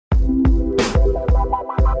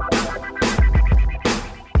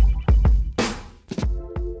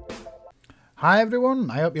Hi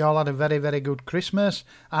everyone, I hope you all had a very good Christmas.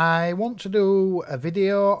 I want to do a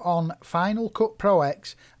video on Final Cut Pro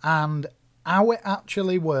X and how it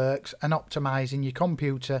actually works and optimising your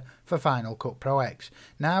computer for Final Cut Pro X.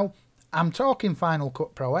 Now, I'm talking Final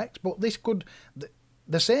Cut Pro X, but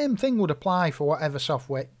the same thing would apply for whatever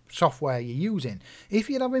software you're using. If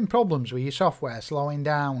you're having problems with your software slowing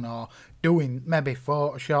down or doing maybe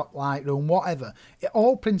Photoshop, Lightroom, whatever,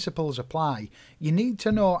 all principles apply. You need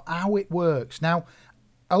to know how it works. Now,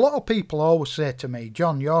 a lot of people always say to me,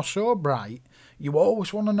 John, you're so bright, you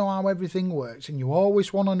always want to know how everything works, and you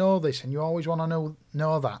always want to know this, and you always want to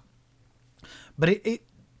know that. But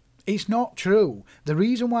it's not true. The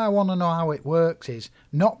reason why I want to know how it works is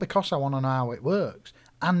not because I want to know how it works.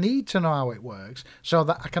 I need to know how it works so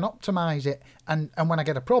that I can optimize it, and when I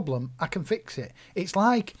get a problem, I can fix it. It's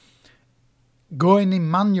like going in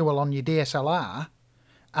manual on your DSLR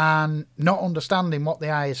and not understanding what the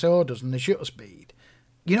ISO does and the shutter speed.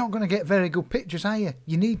 You're not going to get very good pictures, are you?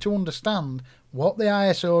 You need to understand what the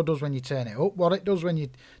ISO does when you turn it up, what it does when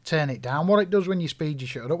you turn it down, what it does when you speed your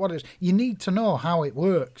shutter up, what it is. You need to know how it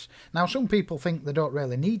works. Now, some people think they don't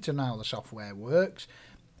really need to know how the software works.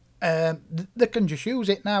 They can just use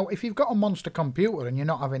it. Now, if you've got a monster computer and you're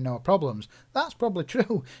not having no problems, that's probably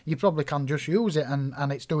true. You probably can just use it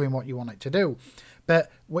and it's doing what you want it to do.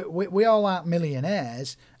 But we all aren't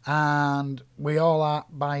millionaires, and we all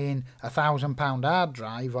aren't buying £1,000 hard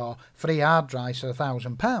drive or 3 hard drives for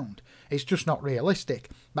 £1,000. It's just not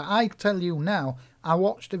realistic. But I tell you now, I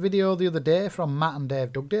watched a video the other day from Matt and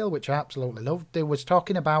Dave Dugdale, which I absolutely loved. They was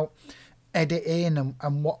talking about editing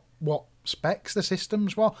and what specs the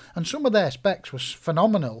systems were, and some of their specs was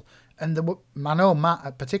phenomenal. And I know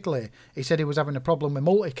Matt particularly, he said he was having a problem with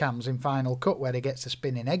multicams in Final Cut where he gets a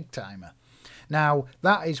spinning egg timer. Now,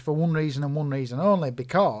 that is for one reason and one reason only,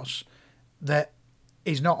 because that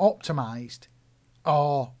is not optimized,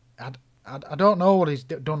 or I don't know what he's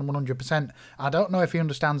done 100%. I don't know if he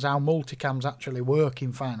understands how multicams actually work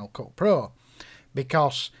in Final Cut Pro,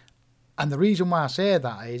 and the reason why I say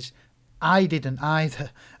that is I didn't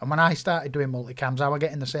either, and when I started doing multicams I was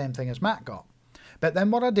getting the same thing as Matt got. But then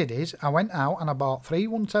what I did is I went out and I bought 3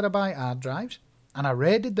 1TB hard drives and I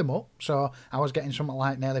rated them up, so I was getting something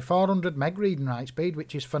like nearly 400 meg reading write speed,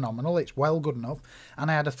 which is phenomenal. It's well good enough.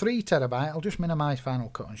 And I had a 3TB, I'll just minimise Final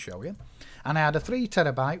Cut and show you, and I had a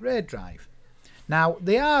 3TB RAID drive. Now,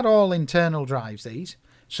 they are all internal drives, these.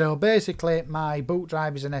 So basically my boot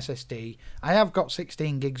drive is an SSD, I have got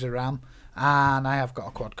 16 gigs of RAM, and I have got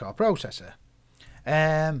a quad-core processor,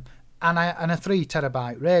 and a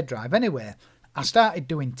 3TB RAID drive. Anyway, I started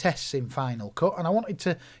doing tests in Final Cut, and I wanted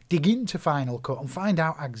to dig into Final Cut and find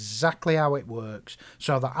out exactly how it works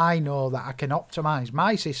so that I know that I can optimise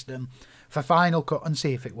my system for Final Cut and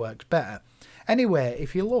see if it works better. Anyway,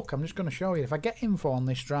 if you look, I'm just going to show you. If I get info on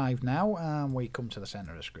this drive now, and we come to the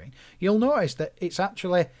centre of the screen, you'll notice that it's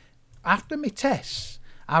actually, after my tests,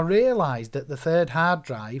 I realised that the third hard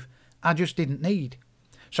drive I just didn't need.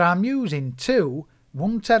 So I'm using 2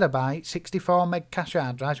 1TB 64 meg cache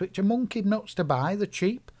hard drives, which are monkey nuts to buy. They're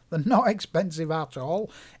cheap, they're not expensive at all.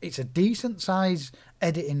 It's a decent size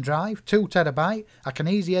editing drive, 2TB. I can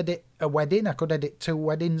easily edit a wedding. I could edit 2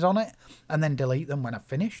 weddings on it and then delete them when I've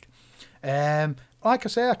finished. Like I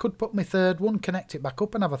say, I could put my third one, connect it back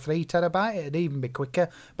up and have a 3TB. It'd even be quicker,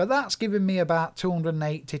 but that's giving me about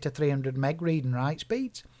 280 to 300 meg read and write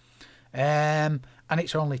speeds. And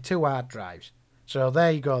it's only 2 hard drives. So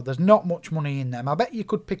there you go. There's not much money in them. I bet you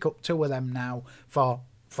could pick up 2 of them now for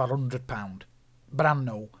 £100. Brand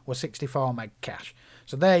new with 64 meg cache.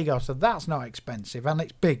 So there you go. So that's not expensive and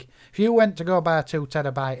it's big. If you went to go buy a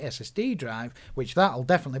 2TB SSD drive, which that'll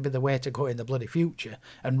definitely be the way to go in the bloody future,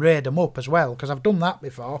 and raid them up as well, because I've done that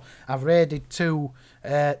before. I've raided 2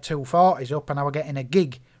 240s up and I was getting a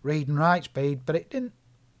gig read and write speed, but it didn't.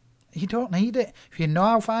 You don't need it. If you know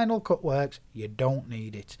how Final Cut works, you don't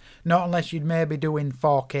need it. Not unless you'd maybe doing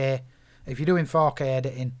 4K. If you're doing 4K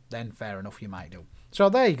editing, then fair enough, you might do. So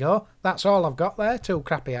there you go. That's all I've got there, 2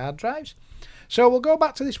 crappy hard drives. So we'll go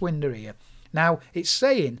back to this window here. Now, it's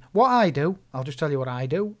saying what I do. I'll just tell you what I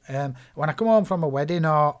do. When I come home from a wedding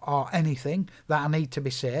or anything that I need to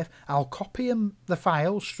be safe, I'll copy the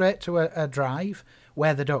files straight to a drive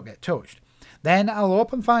where they don't get touched. Then I'll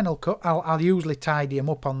open Final Cut. I'll usually tidy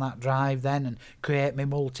them up on that drive then and create my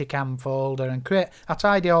multicam folder and I'll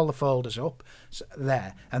tidy all the folders up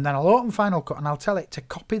there. And then I'll open Final Cut and I'll tell it to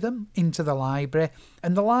copy them into the library.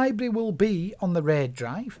 And the library will be on the RAID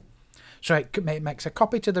drive. So it makes a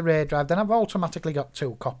copy to the RAID drive. Then I've automatically got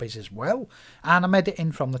 2 copies as well. And I'm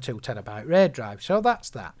editing from the 2TB RAID drive. So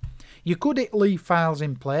that's that. You could hit leave files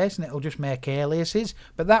in place and it'll just make aliases,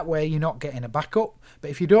 but that way you're not getting a backup. But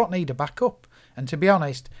if you don't need a backup, and to be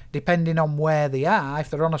honest, depending on where they are, if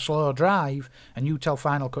they're on a slow drive and you tell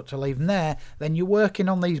Final Cut to leave them there, then you're working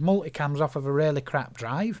on these multicams off of a really crap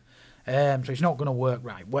drive, so it's not going to work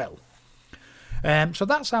right well. So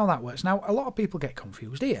that's how that works. Now, a lot of people get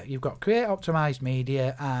confused here. You've got create optimized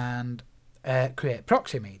media and create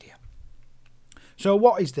proxy media. So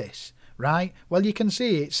what is this, right? Well, you can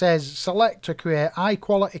see it says select to create high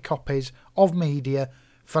quality copies of media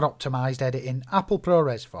for optimized editing, Apple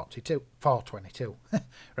ProRes 422.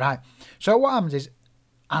 Right. So what happens is,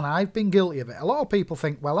 and I've been guilty of it, a lot of people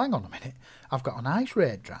think, well, hang on a minute, I've got a nice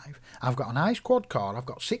RAID drive, I've got a nice quad core, I've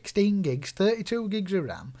got 16 gigs, 32 gigs of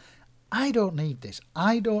RAM. I don't need this.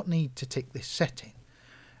 I don't need to tick this setting.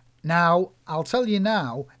 Now, I'll tell you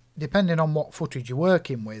now, depending on what footage you're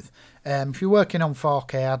working with, if you're working on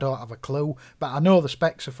 4K, I don't have a clue, but I know the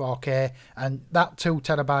specs are 4K, and that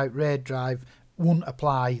 2TB RAID drive wouldn't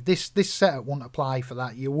apply. This setup wouldn't apply for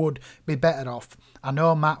that. You would be better off. I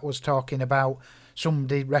know Matt was talking about,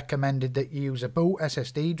 somebody recommended that you use a boot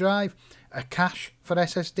SSD drive, a cache for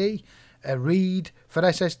SSD, a read for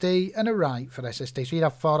SSD, and a write for SSD. So you'd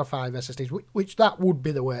have 4 or 5 SSDs, which that would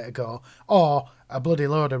be the way to go. Or a bloody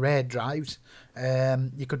load of RAID drives.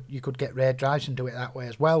 You could get RAID drives and do it that way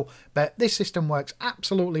as well. But this system works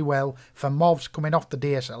absolutely well for MOVs coming off the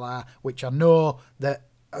DSLR, which I know that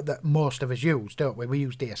most of us use, don't we? We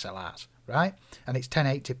use DSLRs, right? And it's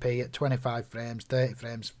 1080p at 25 frames, 30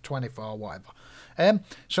 frames, 24, whatever.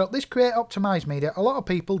 So this create optimized media, a lot of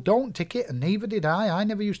people don't tick it, and neither did I. I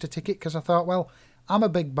never used to tick it because I thought, well, I'm a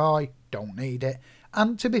big boy, don't need it.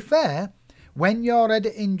 And to be fair, when you're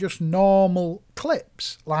editing just normal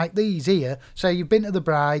clips like these here, say you've been to the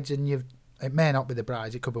brides and it may not be the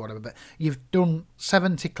brides, it could be whatever, but you've done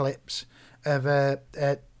 70 clips of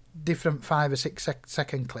different 5 or 6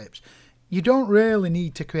 second clips, you don't really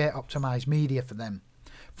need to create optimized media for them.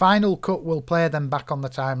 Final Cut will play them back on the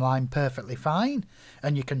timeline perfectly fine,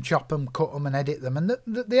 and you can chop them, cut them and edit them, and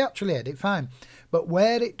they actually edit fine. But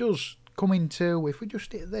where it does come into, if we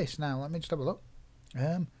just hit this now, let me just have a look.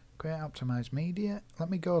 Create optimized media. Let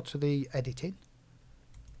me go to the editing.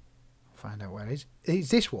 Find out where it is. It's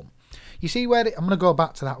this one. You see where I'm going to go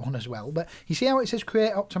back to that one as well, but you see how it says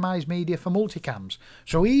create optimized media for multicams.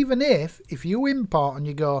 So even if you import and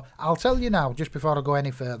you go, I'll tell you now, just before I go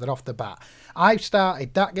any further off the bat, I've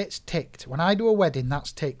started, that gets ticked. When I do a wedding,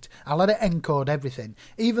 that's ticked. I let it encode everything.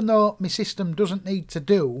 Even though my system doesn't need to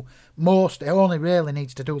do most, it only really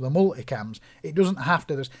needs to do the multicams. It doesn't have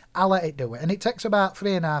to, I let it do it. And it takes about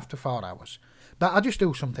 3.5 to 4 hours. But I just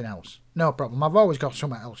do something else. No problem. I've always got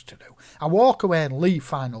something else to do. I walk away and leave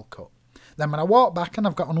Final Cut. Then when I walk back and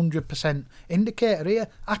I've got an 100% indicator here,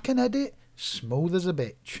 I can edit smooth as a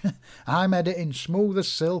bitch. I'm editing smooth as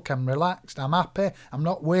silk. I'm relaxed. I'm happy. I'm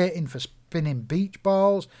not waiting for spinning beach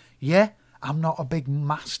balls. Yeah, I'm not a big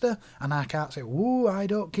master, and I can't say, ooh, I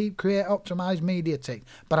don't keep create optimized media tick,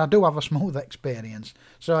 but I do have a smooth experience.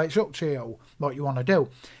 So it's up to you what you want to do.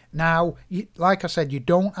 Now, like I said, you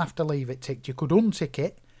don't have to leave it ticked. You could untick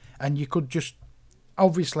it, and you could just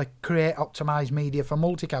obviously create optimized media for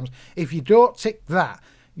multicams. If you don't tick that,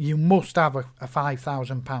 you must have a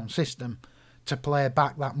 £5,000 system to play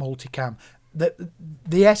back that multicam. The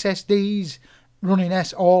SSDs, running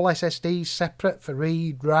all SSDs separate for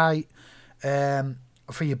read, write,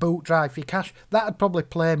 for your boot drive, for your cache, that'd probably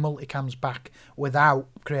play multicams back without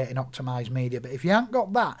creating optimized media. But if you haven't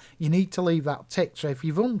got that, you need to leave that ticked. So if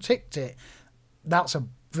you've unticked it, that's a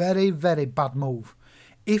very, very bad move.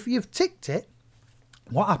 If you've ticked it,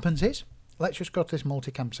 what happens is, let's just go to this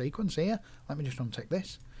multicam sequence here. Let me just untick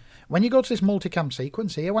this. When you go to this multicam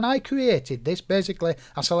sequence here, when I created this, basically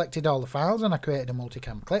I selected all the files and I created a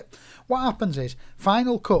multicam clip. What happens is,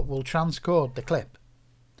 Final Cut will transcode the clip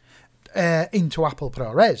into Apple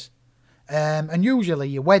ProRes. And usually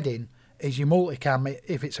your wedding is your multicam,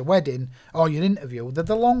 if it's a wedding, or your interview. They're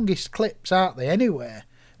the longest clips, aren't they, anyway?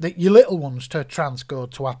 Your little ones to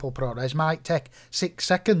transcode to Apple ProRes might take 6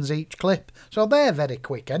 seconds each clip. So they're very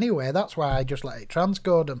quick anyway. That's why I just let it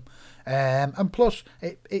transcode them. And plus,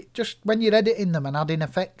 it just, when you're editing them and adding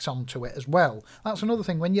effects onto it as well, that's another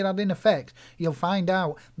thing. When you're adding effects, you'll find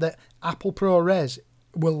out that Apple ProRes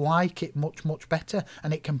will like it much, much better,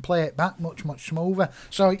 and it can play it back much, much smoother.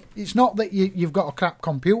 So it's not that you've got a crap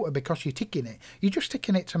computer because you're ticking it. You're just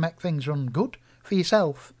ticking it to make things run good for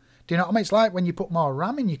yourself. Do you know what I mean? It's like when you put more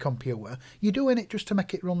RAM in your computer, you're doing it just to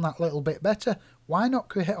make it run that little bit better. Why not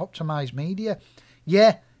create optimized media?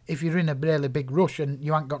 Yeah, if you're in a really big rush and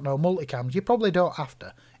you ain't got no multicams, you probably don't have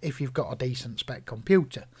to if you've got a decent spec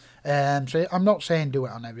computer. So I'm not saying do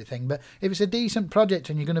it on everything, but if it's a decent project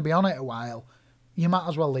and you're going to be on it a while, you might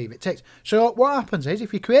as well leave it ticked. So what happens is,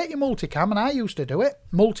 if you create your multicam, and I used to do it,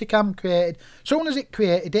 multicam created, as soon as it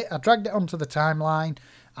created it, I dragged it onto the timeline,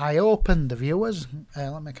 I opened the viewers,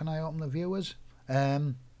 can I open the viewers?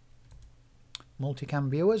 Multicam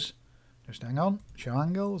viewers, just hang on, show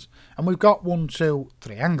angles, and we've got 1, 2,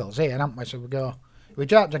 3 angles here, haven't we? So we go, we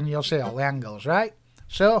drag and you'll see all the angles, right?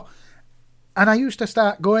 So, and I used to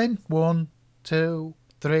start going 1, 2,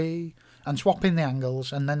 3, and swapping the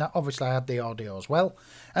angles, and then obviously I had the audio as well.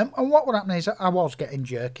 And what would happen is I was getting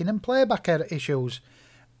jerking and playback issues,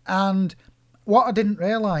 and what I didn't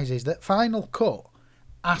realise is that Final Cut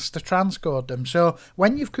has to transcode them. So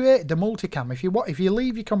when you've created the multicam, if you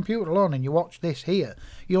leave your computer alone and you watch this here,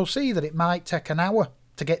 you'll see that it might take an hour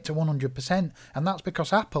to get to 100%, and that's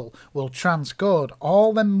because Apple will transcode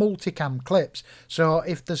all them multicam clips. So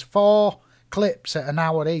if there's 4 clips at an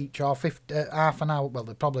hour each, or half an hour, well,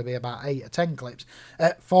 there'll probably be about 8 or 10 clips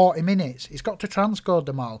at 40 minutes, it's got to transcode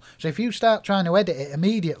them all. So if you start trying to edit it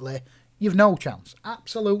immediately, you've no chance,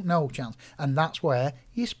 absolute no chance. And that's where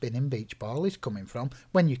your spinning beach ball is coming from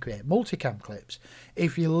when you create multicam clips.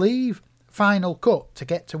 If you leave Final Cut to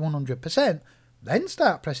get to 100%, then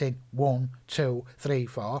start pressing 1, 2, 3,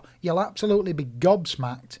 4, you'll absolutely be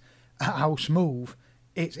gobsmacked at how smooth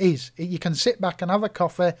it is. You can sit back and have a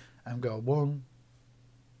coffee and go 1,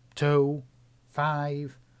 2,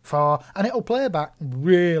 5, 4, and it'll play back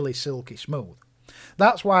really silky smooth.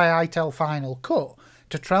 That's why I tell Final Cut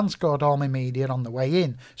to transcode all my media on the way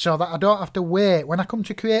in, so that I don't have to wait when I come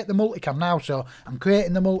to create the multicam now. So I'm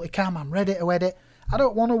creating the multicam, I'm ready to edit, I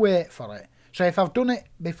don't want to wait for it. So if I've done it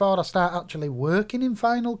before I start actually working in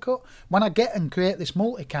Final Cut, when I get and create this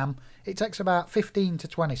multicam, it takes about 15 to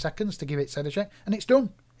 20 seconds to give it set a check, and it's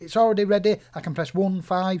done. It's already ready. I can press 1,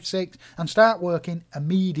 5, 6 and start working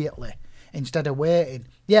immediately instead of waiting.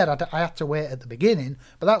 Yeah, I had to wait at the beginning,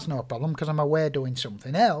 but that's no problem because I'm away doing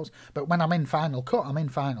something else. But when I'm in Final Cut, I'm in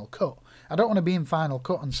Final Cut. I don't want to be in Final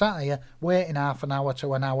Cut and sat here waiting half an hour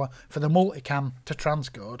to an hour for the multicam to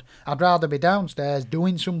transcode. I'd rather be downstairs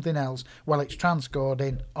doing something else while it's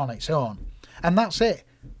transcoding on its own. And that's it.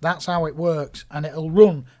 That's how it works, and it'll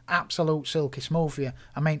run absolute silky smooth for you.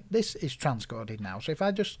 I mean, this is transcoded now, so if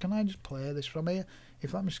I just, can I just play this from here?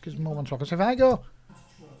 If let me just move on to focus. If I go,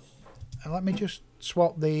 let me just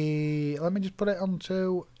swap the, let me just put it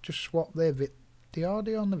onto, just swap the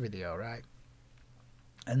audio on the video, right?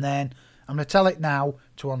 And then I'm going to tell it now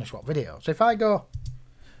to only swap video. So if I go,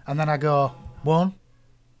 and then I go 1,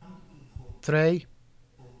 3,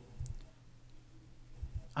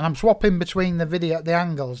 and I'm swapping between the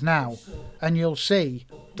angles now, and you'll see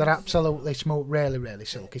they're absolutely smooth, really, really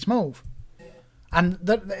silky smooth. And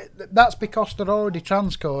that's because they're already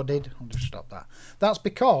transcoded. I'll just stop that. That's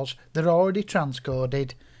because they're already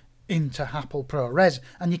transcoded into Apple ProRes,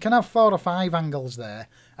 and you can have 4 or 5 angles there,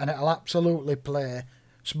 and it'll absolutely play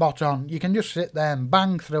spot on. You can just sit there and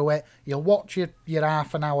bang through it. You'll watch your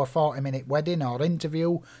half an hour, 40-minute wedding or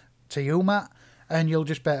interview to you, Matt, and you'll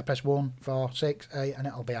just better press 1, 4, 6, 8, and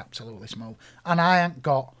it'll be absolutely smooth. And I ain't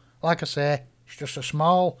got, like I say, it's just a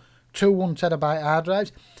small 2 1TB hard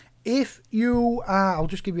drives. If you are, I'll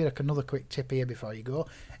just give you another quick tip here before you go.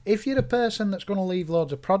 If you're a person that's going to leave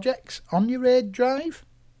loads of projects on your RAID drive,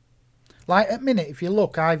 like at minute, if you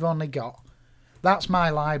look, I've only got, that's my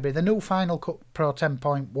library, the new Final Cut Pro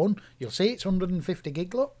 10.1. You'll see it's 150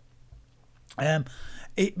 gig, look.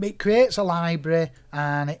 It creates a library,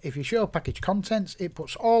 and if you show package contents, it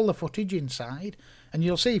puts all the footage inside, and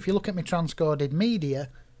you'll see if you look at my transcoded media,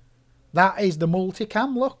 that is the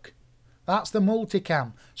multicam, look. That's the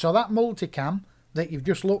multicam. So that multicam that you've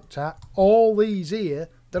just looked at, all these here,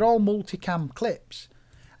 they're all multicam clips,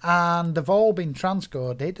 and they've all been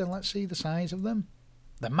transcoded, and let's see the size of them.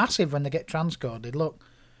 They're massive when they get transcoded, look.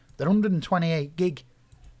 They're 128 gig,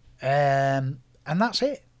 and that's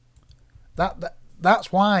it.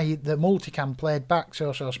 That's why the multicam played back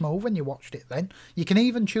so smooth when you watched it then. You can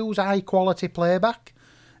even choose high quality playback,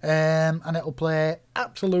 and it'll play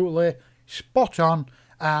absolutely spot on,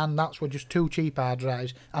 and that's with just 2 cheap hard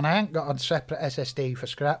drives. And I ain't got a separate SSD for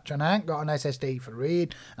scratch, and I ain't got an SSD for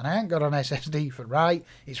read, and I ain't got an SSD for write.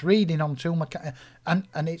 It's reading on 2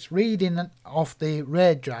 and it's reading off the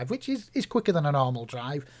RAID drive, which is quicker than a normal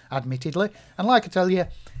drive, admittedly. And like I tell you,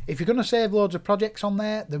 if you're going to save loads of projects on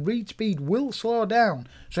there, the read speed will slow down.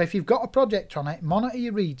 So if you've got a project on it, monitor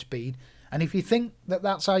your read speed. And if you think that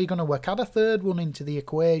that's how you're going to work, add a third one into the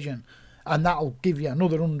equation, and that'll give you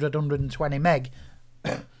another 100, 120 meg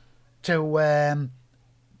to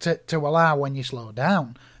to allow when you slow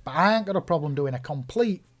down. But I ain't got a problem doing a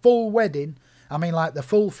complete full wedding. I mean, like the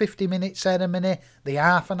full 50-minute ceremony, the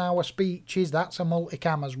half an hour speeches, that's a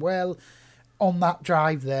multicam as well, on that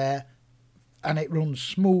drive there, and it runs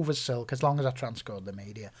smooth as silk as long as I transcode the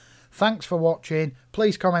media. Thanks for watching.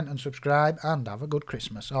 Please comment and subscribe, and have a good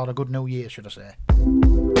Christmas, or a good New Year, should I say.